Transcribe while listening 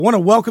I want to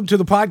welcome to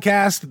the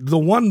podcast the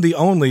one, the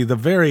only, the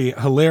very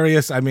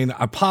hilarious,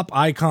 a pop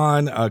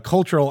icon, a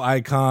cultural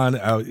icon,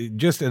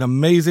 just an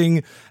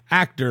amazing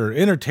actor,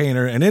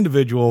 entertainer, and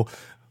individual.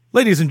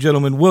 Ladies and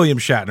gentlemen, William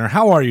Shatner.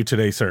 How are you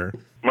today, sir?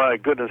 My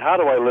goodness, how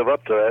do I live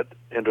up to that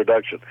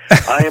introduction?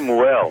 I am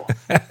well,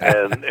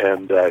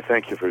 and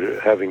thank you for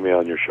having me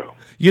on your show.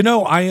 You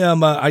know, I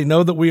am. I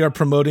know that we are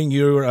promoting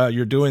you.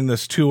 You're doing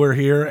this tour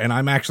here, and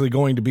I'm actually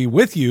going to be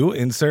with you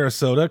in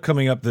Sarasota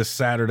coming up this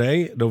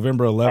Saturday,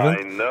 November 11th.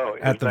 I know.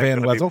 At the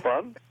Van Wezel.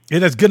 Fun?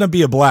 It is going to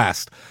be a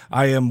blast.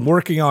 I am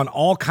working on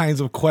all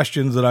kinds of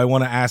questions that I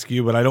want to ask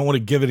you, but I don't want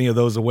to give any of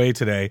those away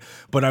today.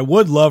 But I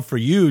would love for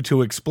you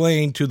to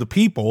explain to the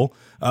people,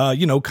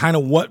 kind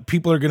of what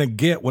people are going to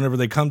get whenever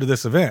they come to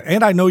this event.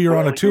 And I know you're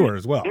on a tour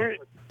as well.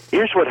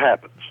 Here's what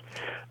happens.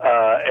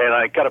 And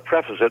I got to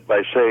preface it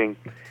by saying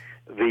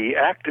the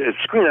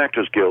Screen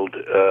Actors Guild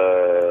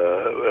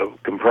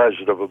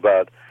comprises of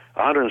about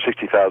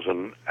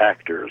 160,000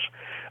 actors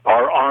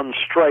are on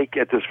strike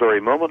at this very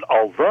moment,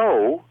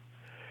 although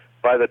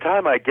by the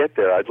time I get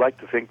there, I'd like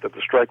to think that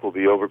the strike will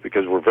be over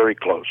because we're very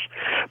close.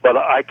 But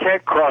I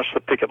can't cross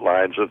the picket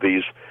lines of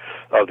these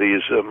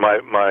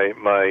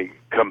my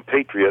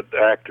compatriot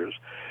actors.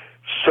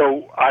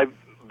 So I've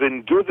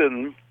been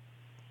given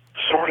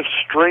sort of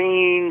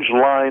strange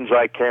lines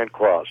I can't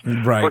cross.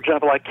 Right. For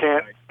example, I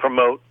can't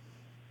promote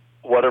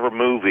whatever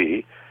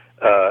movie,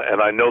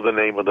 and I know the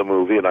name of the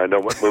movie, and I know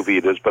what movie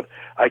it is, but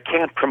I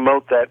can't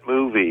promote that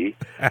movie,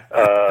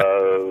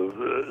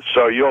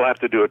 so you'll have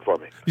to do it for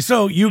me.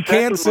 So you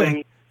can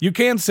say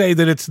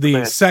that it's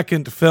the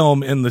second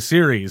film in the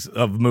series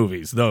of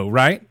movies, though,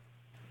 right?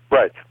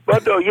 Right.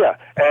 But yeah,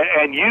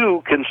 and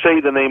you can say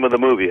the name of the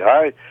movie.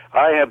 I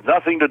have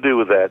nothing to do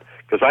with that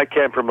because I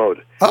can't promote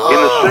it. Oh.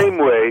 In the same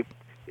way,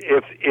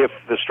 if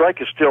the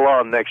strike is still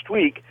on next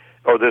week,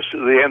 or by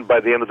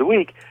the end of the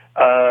week,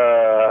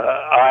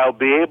 I'll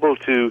be able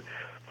to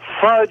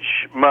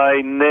fudge my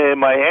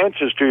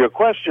answers to your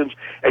questions,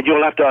 and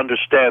you'll have to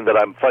understand that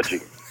I'm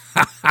fudging.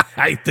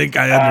 I think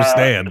I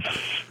understand.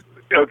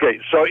 Okay,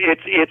 so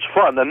it's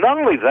fun, and not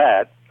only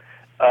that,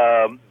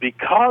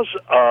 because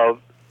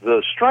of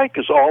the strike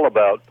is all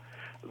about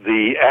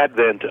the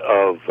advent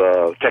of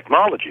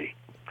technology,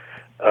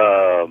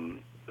 the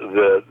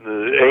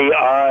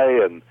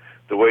AI, and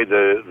the way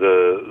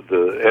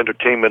the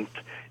entertainment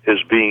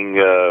is being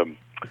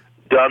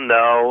done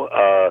now.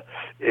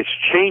 It's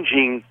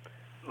changing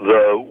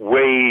the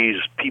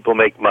ways people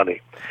make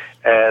money.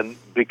 And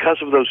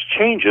because of those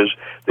changes,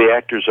 the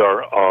actors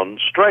are on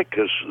strike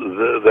because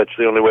that's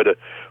the only way to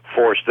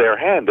force their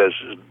hand, as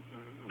has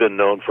been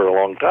known for a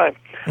long time,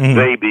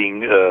 they being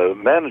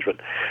management.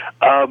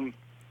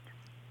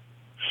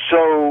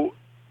 So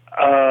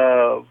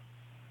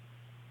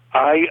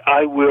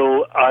I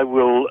will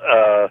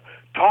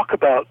talk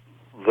about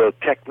the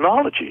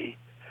technology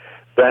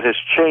that has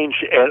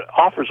changed and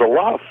offers a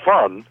lot of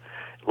fun,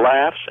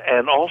 laughs,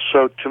 and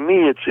also, to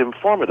me, it's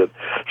informative.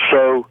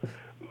 So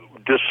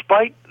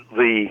despite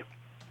the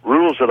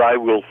rules that I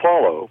will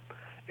follow,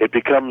 it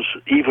becomes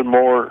even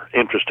more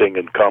interesting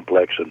and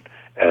complex and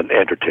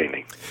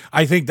entertaining.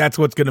 I think that's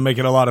what's going to make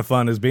it a lot of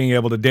fun, is being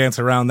able to dance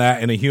around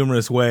that in a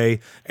humorous way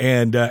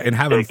and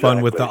having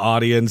fun with the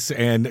audience,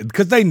 and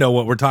because they know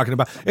what we're talking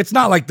about. It's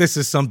not like this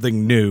is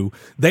something new.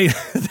 They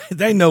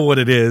know what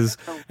it is,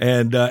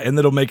 and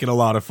it'll make it a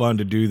lot of fun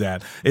to do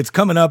that. It's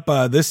coming up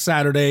this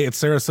Saturday at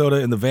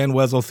Sarasota in the Van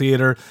Wezel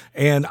Theater,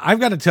 and I've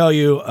got to tell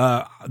you,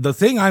 the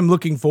thing I'm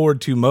looking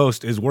forward to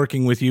most is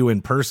working with you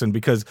in person,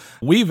 because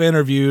we've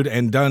interviewed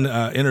and done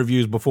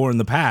interviews before in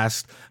the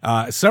past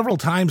several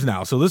times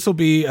now. So this will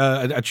be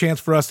a chance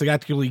for us to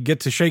actually get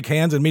to shake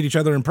hands and meet each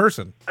other in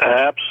person.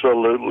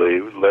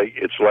 Absolutely.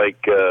 It's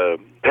like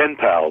pen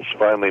pals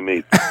finally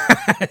meet.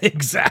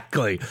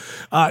 Exactly.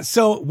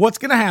 So what's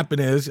going to happen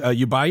is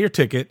you buy your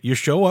ticket, you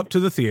show up to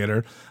the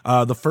theater.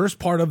 The first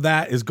part of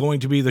that is going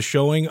to be the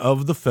showing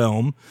of the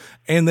film.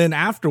 And then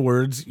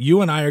afterwards,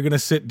 you and I are going to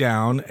sit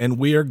down and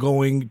we are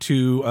going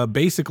to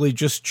basically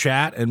just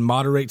chat and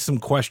moderate some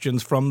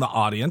questions from the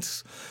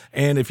audience.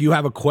 And if you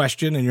have a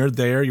question and you're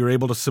there, you're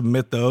able to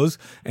submit those.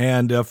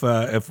 And if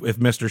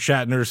Mr.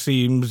 Shatner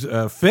seems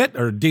fit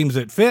or deems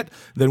it fit,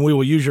 then we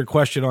will use your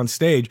question on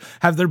stage.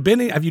 Have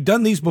you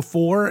done these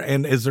before?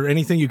 And is there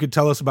anything you could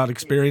tell us about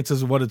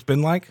experiences of what it's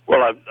been like?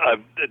 Well, I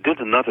did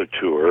another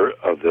tour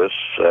of this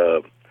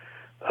a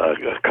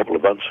couple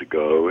of months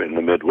ago in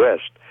the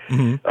Midwest.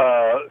 Mm-hmm.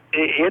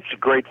 It's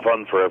great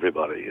fun for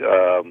everybody.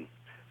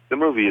 The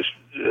movie is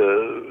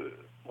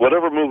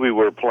whatever movie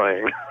we're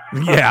playing.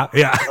 Yeah.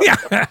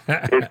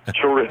 It's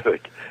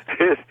terrific.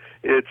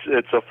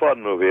 It's a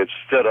fun movie. It's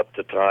set up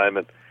to time,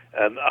 and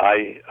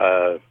I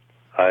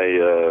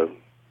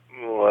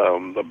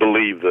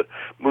believe the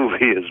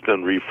movie has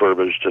been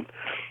refurbished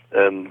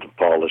and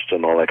polished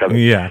and all that kind of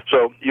thing. Yeah.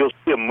 So you'll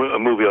see a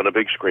movie on a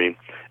big screen,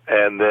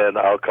 and then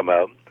I'll come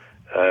out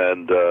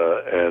and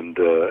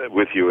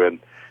with you and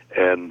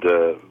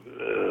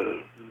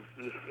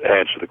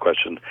answer the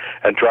question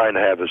and try and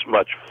have as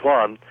much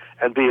fun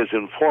and be as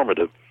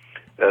informative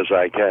as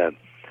I can.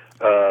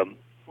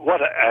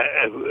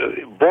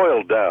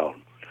 boiled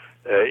down,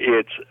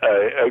 it's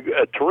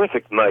a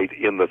terrific night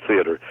in the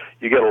theater.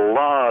 You get a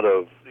lot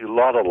of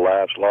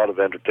laughs, a lot of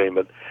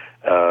entertainment,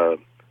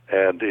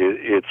 and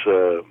it's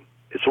a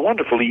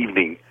wonderful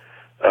evening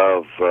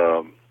of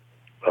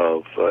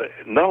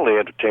not only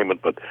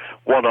entertainment but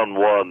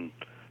one-on-one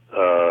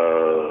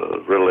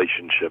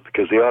relationship,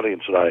 because the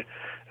audience and I,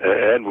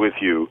 and with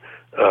you,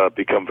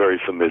 become very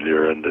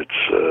familiar, and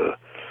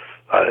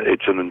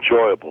it's an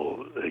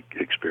enjoyable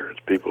experience.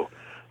 People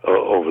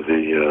over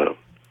the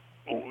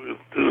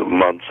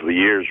months, the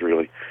years,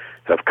 really,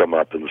 have come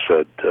up and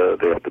said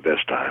they had the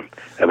best time,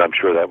 and I'm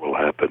sure that will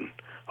happen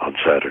on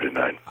Saturday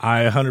night.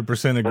 I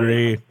 100%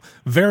 agree.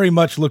 Very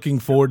much looking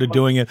forward to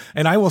doing it.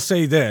 And I will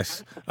say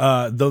this,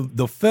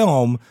 the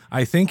film,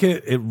 I think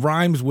it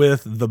rhymes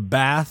with The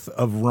Bath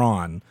of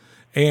Ron,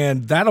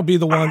 and that'll be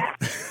the one.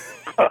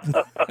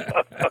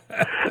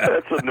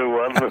 That's a new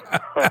one.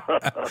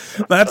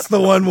 That's the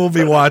one we'll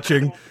be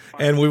watching,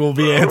 and we will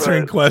be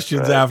answering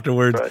questions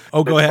afterwards. Right.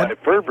 Oh, go ahead. My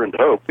fervent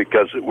hope,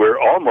 because we're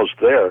almost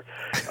there,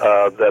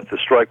 that the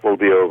strike will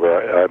be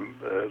over. I'm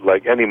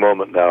like any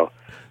moment now.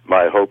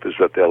 My hope is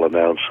that they'll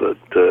announce that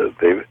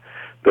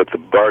that the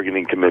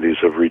bargaining committees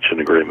have reached an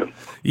agreement.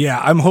 Yeah,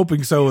 I'm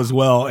hoping so as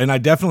well, and I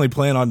definitely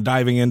plan on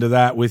diving into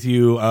that with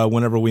you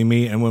whenever we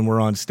meet and when we're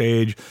on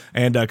stage,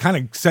 and kind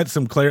of set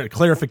some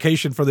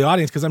clarification for the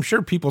audience, because I'm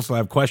sure people still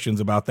have questions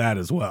about that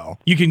as well.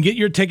 You can get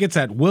your tickets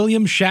at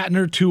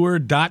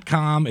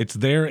WilliamShatnerTour.com. It's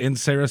there in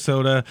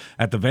Sarasota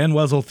at the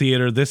Wezel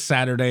Theater this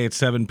Saturday at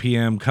 7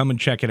 p.m. Come and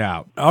check it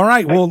out. All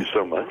right, Thank you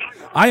so much.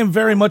 I am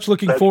very much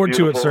looking forward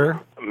to it, sir.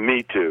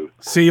 Me too.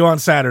 See you on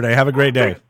Saturday. Have a great day.